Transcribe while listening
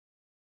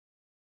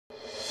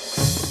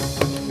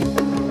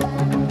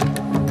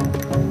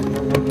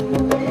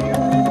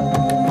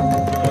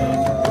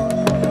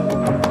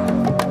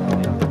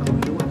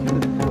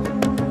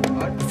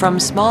From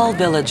small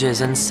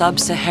villages in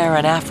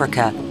sub-Saharan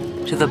Africa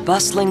to the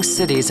bustling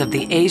cities of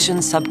the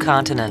Asian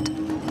subcontinent,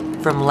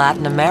 from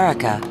Latin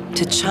America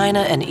to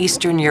China and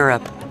Eastern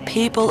Europe,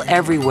 people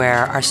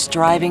everywhere are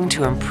striving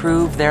to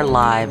improve their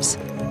lives.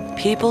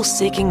 People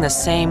seeking the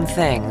same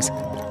things: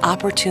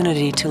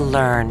 opportunity to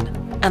learn,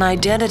 an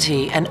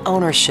identity and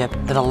ownership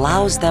that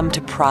allows them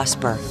to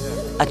prosper,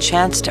 a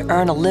chance to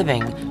earn a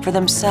living for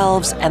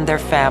themselves and their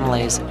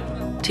families,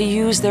 to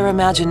use their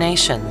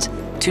imaginations,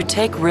 to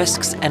take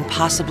risks and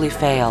possibly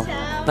fail,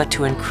 but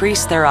to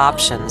increase their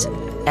options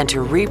and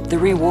to reap the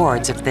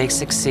rewards if they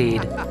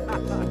succeed.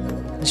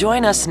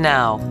 Join us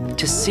now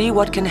to see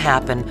what can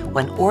happen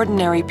when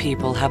ordinary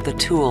people have the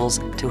tools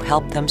to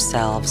help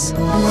themselves.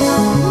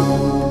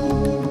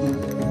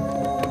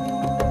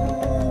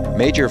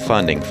 Major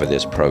funding for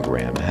this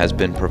program has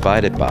been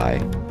provided by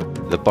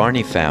the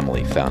Barney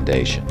Family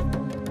Foundation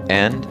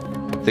and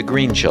the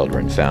Green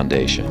Children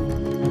Foundation.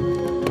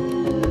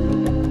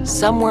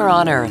 Somewhere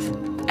on Earth,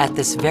 at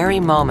this very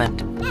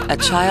moment, a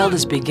child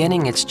is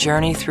beginning its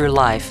journey through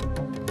life.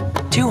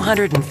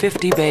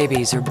 250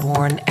 babies are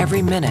born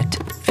every minute,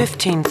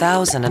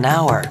 15,000 an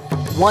hour,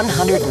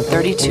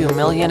 132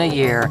 million a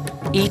year,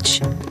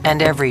 each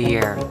and every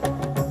year.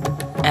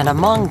 And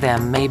among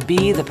them may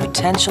be the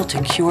potential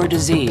to cure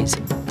disease,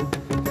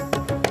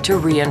 to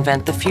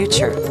reinvent the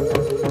future,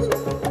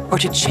 or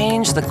to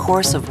change the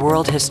course of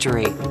world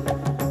history.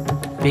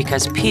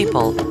 Because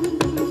people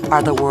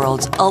are the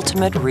world's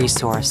ultimate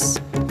resource.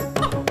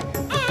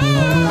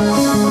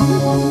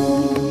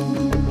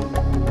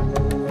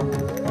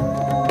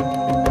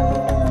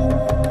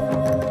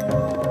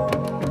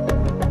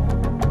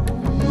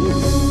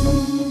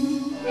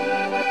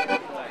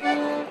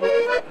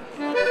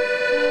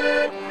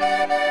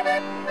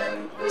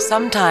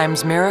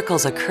 Sometimes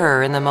miracles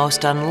occur in the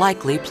most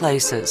unlikely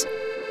places.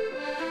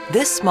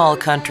 This small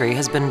country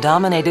has been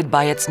dominated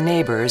by its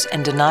neighbors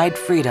and denied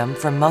freedom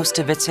for most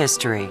of its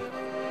history.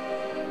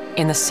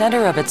 In the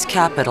center of its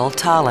capital,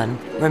 Tallinn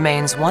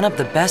remains one of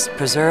the best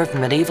preserved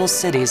medieval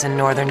cities in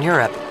Northern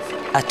Europe,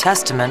 a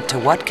testament to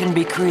what can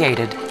be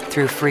created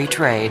through free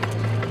trade.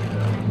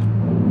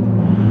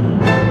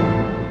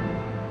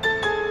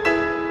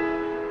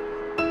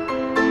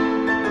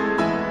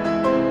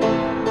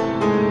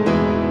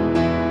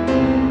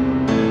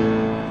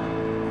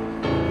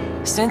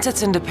 Since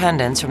its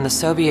independence from the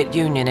Soviet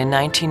Union in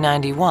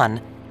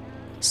 1991,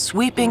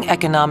 sweeping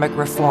economic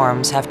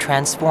reforms have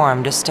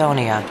transformed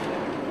Estonia.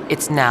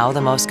 It's now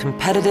the most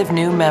competitive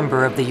new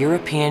member of the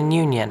European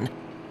Union,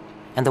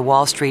 and the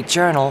Wall Street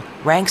Journal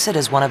ranks it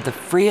as one of the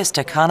freest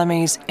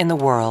economies in the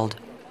world.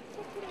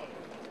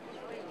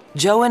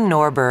 Johan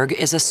Norberg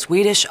is a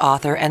Swedish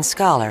author and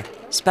scholar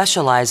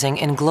specializing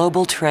in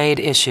global trade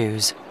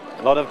issues.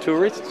 A lot of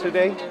tourists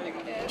today.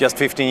 Just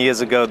 15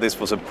 years ago, this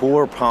was a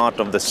poor part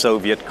of the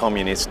Soviet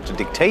communist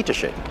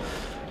dictatorship.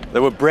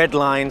 There were bread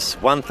lines,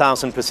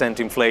 1,000%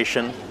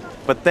 inflation,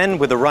 but then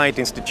with the right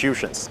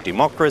institutions,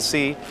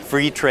 democracy,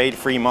 free trade,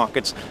 free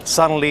markets,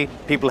 suddenly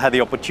people had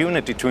the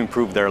opportunity to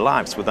improve their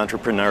lives with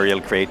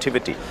entrepreneurial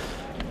creativity.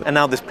 And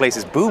now this place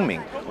is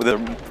booming with the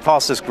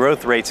fastest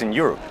growth rates in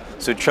Europe.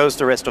 So it shows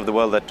the rest of the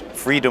world that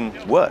freedom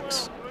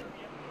works.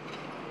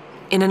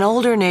 In an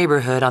older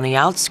neighborhood on the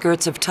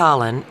outskirts of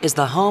Tallinn is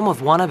the home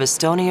of one of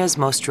Estonia's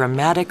most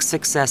dramatic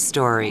success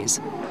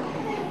stories.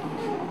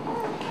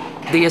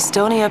 The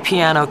Estonia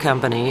Piano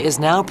Company is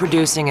now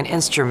producing an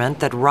instrument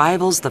that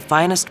rivals the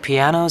finest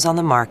pianos on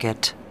the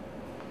market.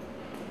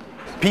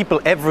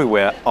 People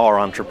everywhere are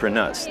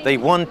entrepreneurs. They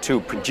want to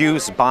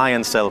produce, buy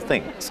and sell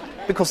things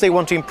because they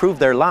want to improve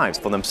their lives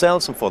for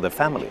themselves and for their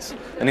families.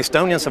 And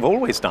Estonians have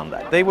always done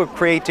that. They were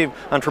creative,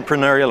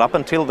 entrepreneurial up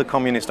until the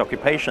communist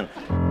occupation.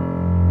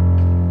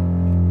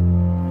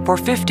 For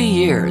 50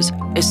 years,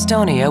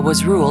 Estonia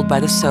was ruled by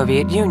the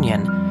Soviet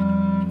Union,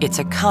 its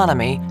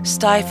economy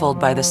stifled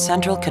by the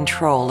central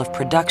control of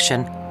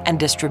production and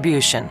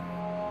distribution.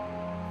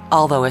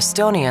 Although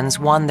Estonians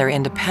won their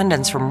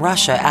independence from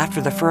Russia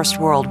after the First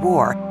World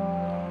War,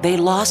 they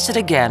lost it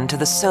again to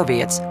the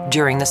Soviets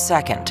during the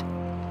Second.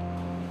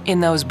 In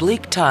those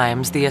bleak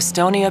times, the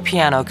Estonia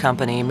Piano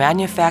Company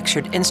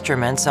manufactured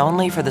instruments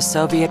only for the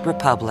Soviet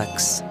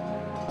republics.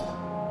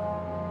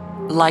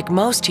 Like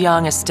most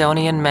young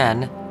Estonian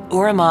men,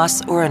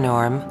 Urmas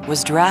Uranorm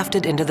was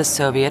drafted into the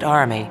Soviet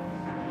army.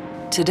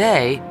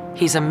 Today,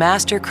 he's a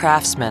master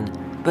craftsman,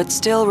 but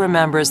still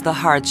remembers the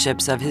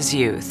hardships of his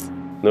youth.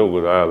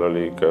 Nõukogude ajal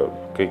oli ikka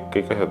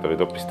kõik asjad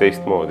olid hoopis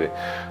teistmoodi.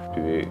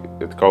 Pidi,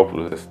 et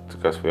kauplusest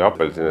kas või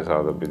apelsine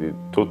saada, pidi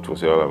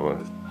tutvusi olema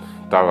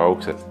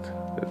tagaukselt.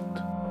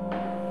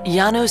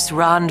 Janus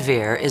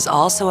Randveer is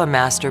also a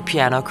master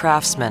piano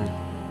craftsman.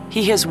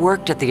 He has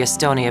worked at the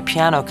Estonia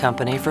Piano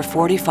Company for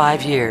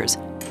 45 years.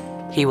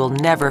 He will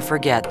never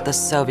forget the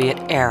Soviet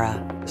era.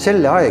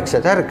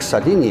 Selleaegsed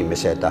ärksad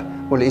inimesed,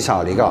 mul isa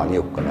oli ka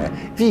niisugune,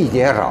 viidi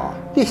ära,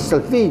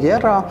 lihtsalt viidi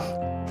ära.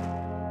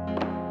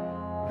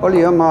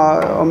 Oli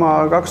oma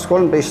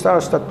 2-13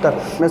 aastat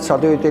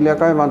metsatöödel ja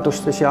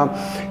kaevandustes ja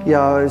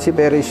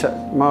Siberis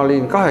ma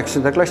olin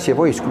 8. klassi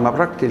poiss, kui ma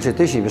praktiliselt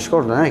esimest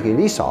korda nägin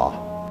isa.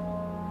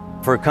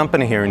 For a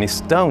company here in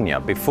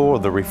Estonia, before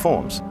the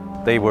reforms,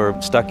 they were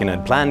stuck in a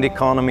planned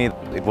economy.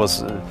 It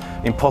was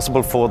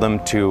impossible for them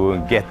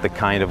to get the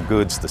kind of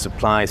goods, the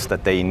supplies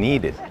that they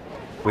needed.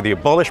 With the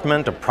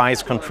abolishment of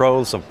price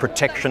controls, of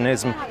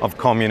protectionism, of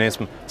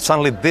communism,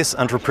 suddenly this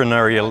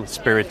entrepreneurial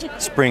spirit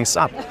springs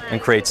up and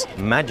creates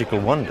magical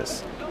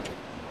wonders.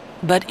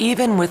 But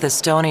even with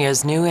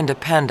Estonia's new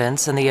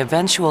independence and the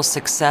eventual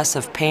success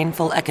of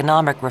painful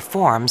economic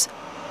reforms,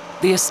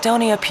 the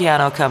Estonia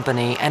Piano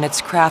Company and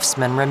its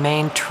craftsmen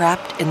remained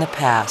trapped in the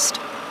past.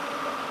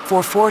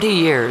 For 40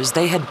 years,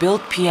 they had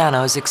built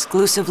pianos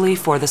exclusively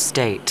for the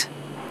state.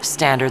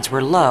 Standards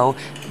were low,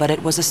 but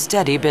it was a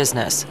steady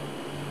business.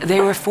 They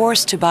were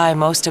forced to buy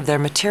most of their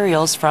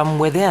materials from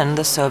within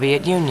the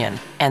Soviet Union,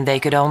 and they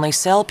could only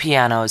sell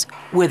pianos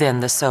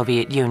within the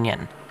Soviet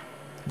Union.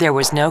 There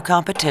was no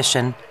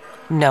competition,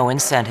 no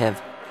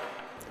incentive.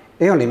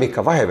 Me olime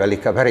ikka vahepeal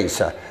ikka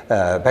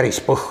päris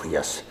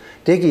põhjas.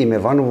 Tegime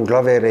vanu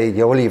klavereid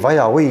ja oli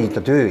vaja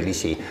hoida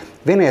töölisi.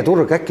 Vene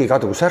turg äkki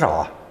kadus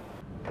ära.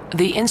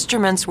 The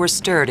instruments were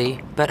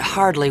sturdy, but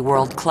hardly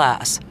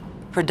world-class.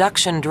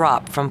 Production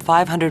dropped from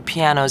 500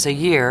 pianos a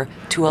year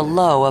to a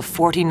low of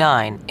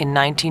 49 in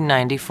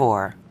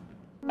 1994.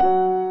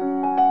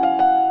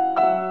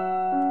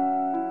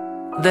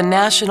 The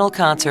National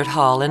Concert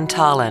Hall in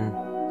Tallinn.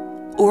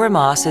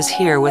 Urmas is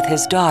here with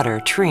his daughter,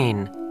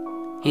 Triin.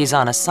 He's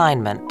on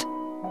assignment.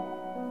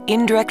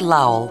 Indrek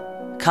Laul,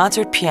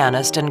 concert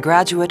pianist and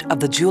graduate of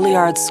the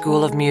Juilliard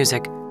School of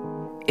Music,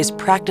 is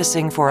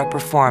practicing for a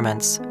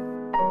performance.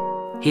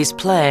 He's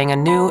playing a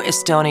new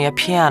Estonia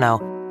piano,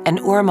 and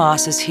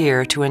Urmas is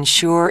here to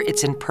ensure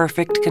it's in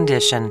perfect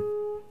condition.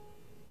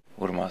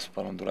 Urmas,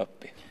 palun tule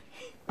appi.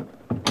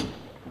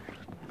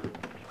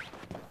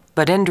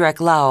 But Indrek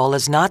Laul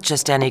is not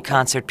just any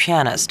concert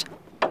pianist.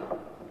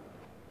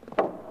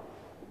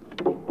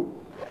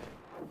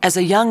 As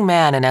a young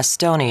man in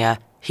Estonia,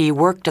 he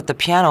worked at the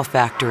piano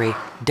factory,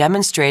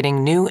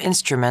 demonstrating new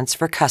instruments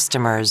for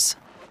customers.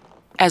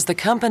 As the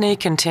company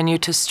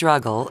continued to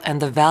struggle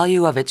and the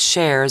value of its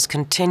shares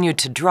continued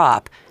to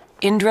drop,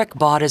 Indrek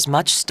bought as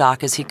much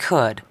stock as he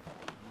could.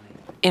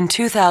 In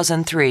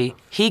 2003,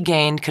 he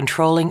gained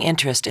controlling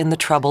interest in the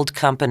troubled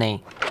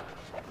company.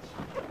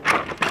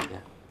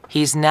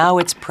 He's now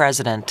its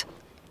president.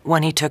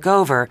 When he took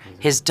over,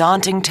 his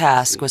daunting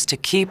task was to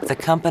keep the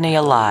company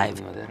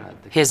alive.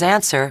 His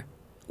answer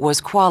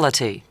was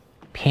quality.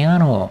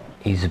 Piano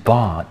is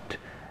bought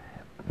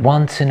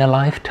once in a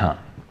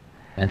lifetime,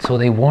 and so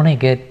they want to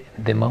get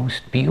the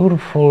most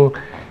beautiful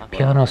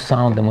piano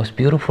sound, the most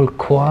beautiful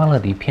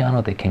quality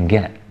piano they can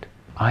get.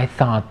 I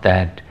thought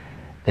that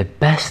the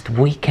best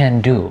we can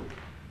do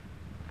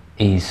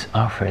is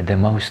offer the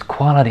most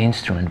quality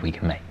instrument we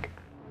can make.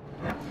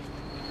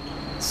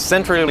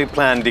 Centrally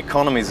planned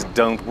economies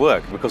don't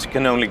work because you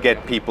can only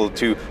get people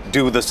to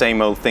do the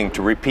same old thing,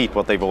 to repeat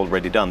what they've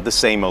already done, the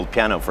same old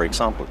piano, for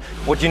example.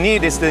 What you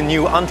need is the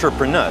new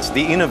entrepreneurs,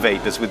 the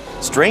innovators with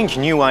strange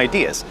new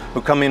ideas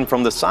who come in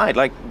from the side,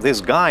 like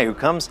this guy who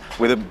comes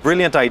with a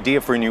brilliant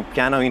idea for a new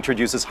piano,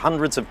 introduces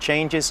hundreds of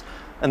changes,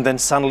 and then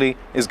suddenly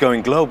is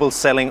going global,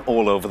 selling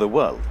all over the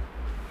world.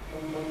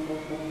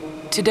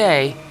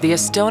 Today, the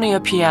Estonia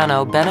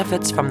piano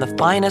benefits from the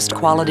finest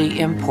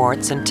quality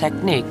imports and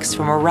techniques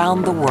from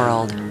around the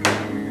world.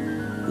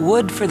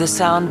 Wood for the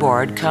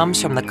soundboard comes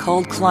from the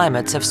cold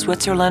climates of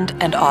Switzerland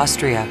and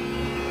Austria.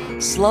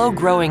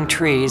 Slow-growing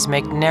trees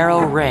make narrow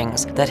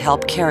rings that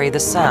help carry the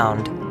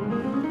sound.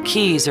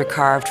 Keys are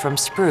carved from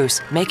spruce,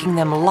 making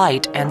them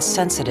light and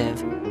sensitive.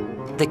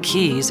 The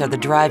keys are the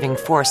driving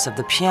force of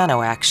the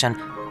piano action,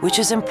 which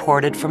is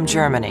imported from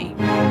Germany.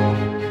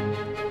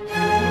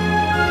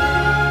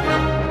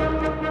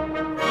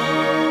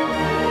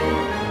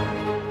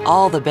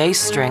 All the bass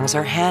strings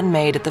are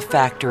handmade at the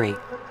factory.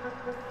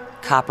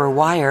 Copper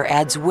wire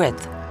adds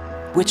width,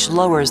 which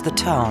lowers the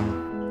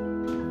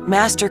tone.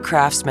 Master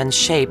craftsmen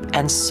shape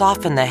and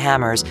soften the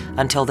hammers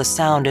until the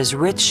sound is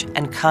rich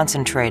and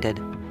concentrated.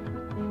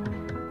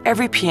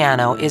 Every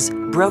piano is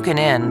broken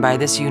in by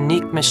this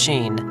unique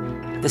machine.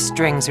 The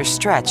strings are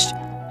stretched.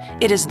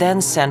 It is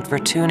then sent for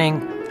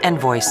tuning and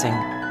voicing.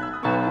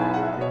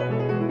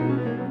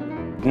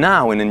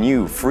 Now, in a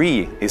new,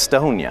 free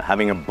Estonia,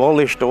 having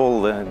abolished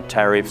all the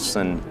tariffs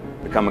and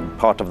become a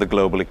part of the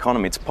global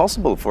economy, it's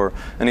possible for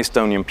an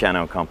Estonian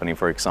piano company,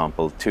 for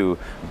example, to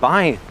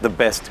buy the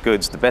best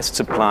goods, the best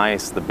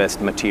supplies, the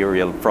best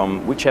material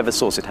from whichever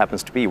source it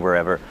happens to be,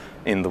 wherever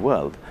in the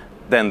world.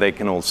 Then they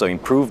can also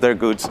improve their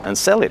goods and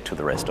sell it to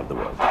the rest of the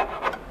world.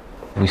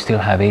 We still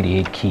have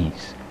 88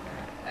 keys,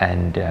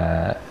 and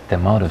the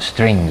amount of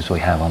strings we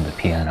have on the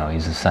piano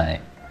is the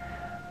same.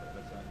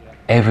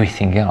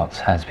 Everything else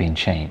has been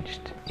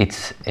changed.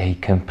 It's a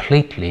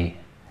completely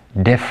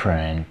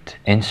different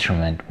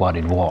instrument what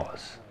it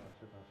was.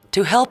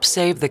 To help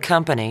save the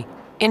company,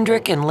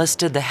 Indrek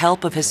enlisted the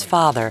help of his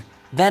father,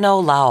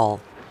 Venno Laul,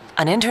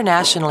 An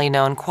internationally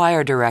known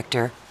choir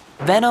director,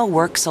 Venno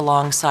works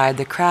alongside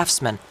the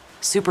craftsmen,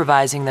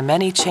 supervising the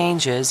many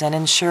changes and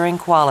ensuring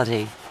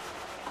quality.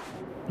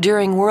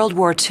 During World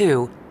War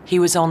II, he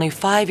was only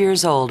 5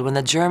 years old when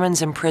the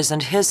Germans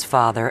imprisoned his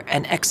father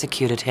and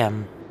executed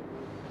him.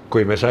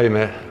 Kui me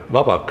saime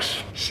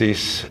vabaks,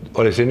 siis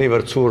oli see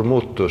niivõrd suur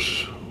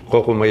muutus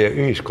kogu meie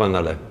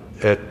ühiskonnale,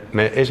 et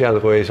me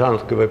esialgu ei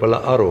saanudki võib-olla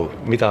aru,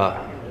 mida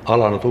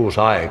alanud uus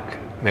aeg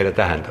meile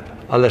tähendab.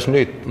 Alles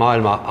nüüd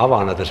maailma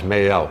avanedes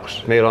meie jaoks.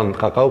 Meil on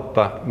ka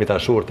kaupa, mida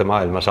suurde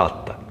maailma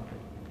saata.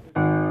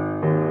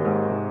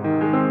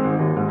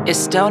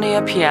 Estonia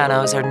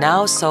pianos are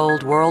now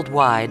sold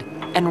worldwide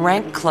and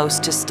rank close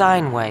to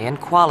Steinway in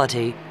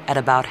quality at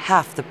about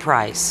half the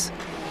price.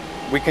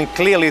 We can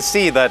clearly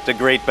see that the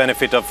great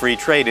benefit of free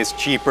trade is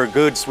cheaper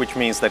goods, which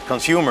means that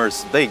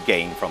consumers, they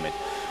gain from it.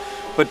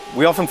 But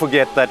we often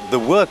forget that the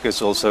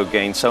workers also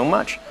gain so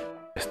much.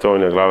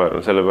 Estonia klaver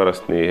on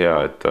sellepärast nii hea,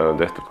 et ta on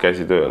tehtud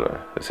käsitööna.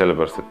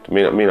 Sellepärast, et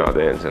mina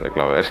teen selle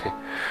klaveri.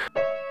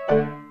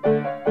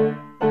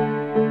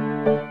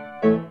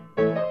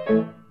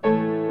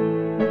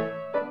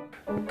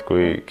 Et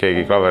kui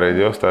keegi klavereid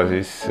ei osta,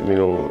 siis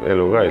minu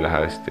elu ka ei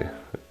lähe hästi.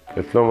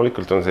 Et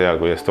loomulikult on see hea,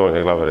 kui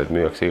Estonia klaverid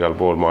müüakse igal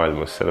pool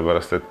maailmas,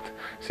 sellepärast, et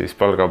siis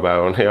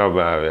palgapäev on hea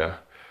päev ja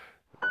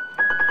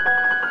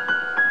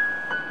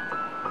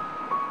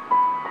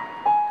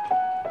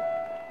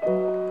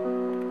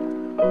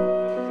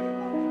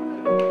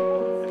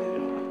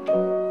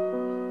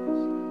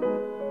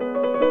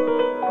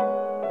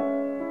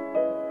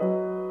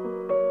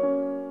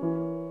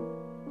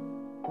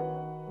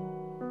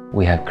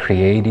We have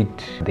created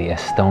the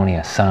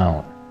Estonia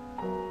sound.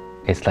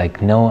 It's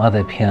like no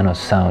other piano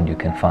sound you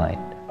can find.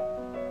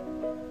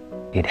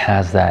 It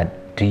has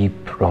that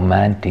deep,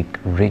 romantic,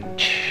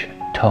 rich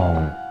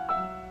tone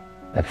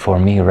that for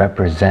me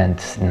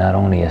represents not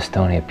only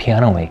Estonia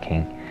piano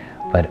making,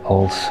 but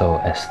also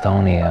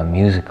Estonia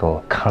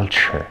musical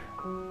culture.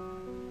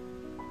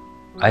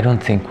 I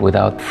don't think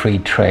without free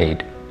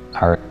trade,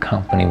 our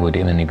company would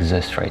even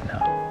exist right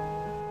now.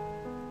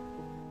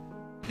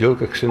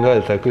 Julgeksin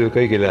öelda küll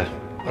kõigile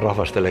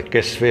rahvastele,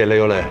 kes veel ei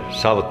ole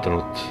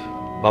saavutanud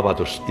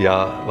vabadust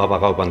ja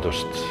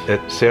vabakaubandust,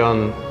 et see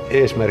on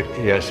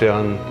eesmärk ja see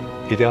on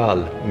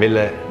ideaal,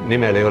 mille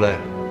nimel ei ole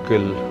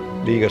küll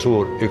liiga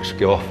suur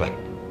ükski ohver.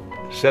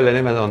 Selle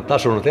nimel on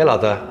tasunud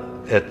elada,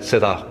 et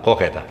seda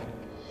kogeda.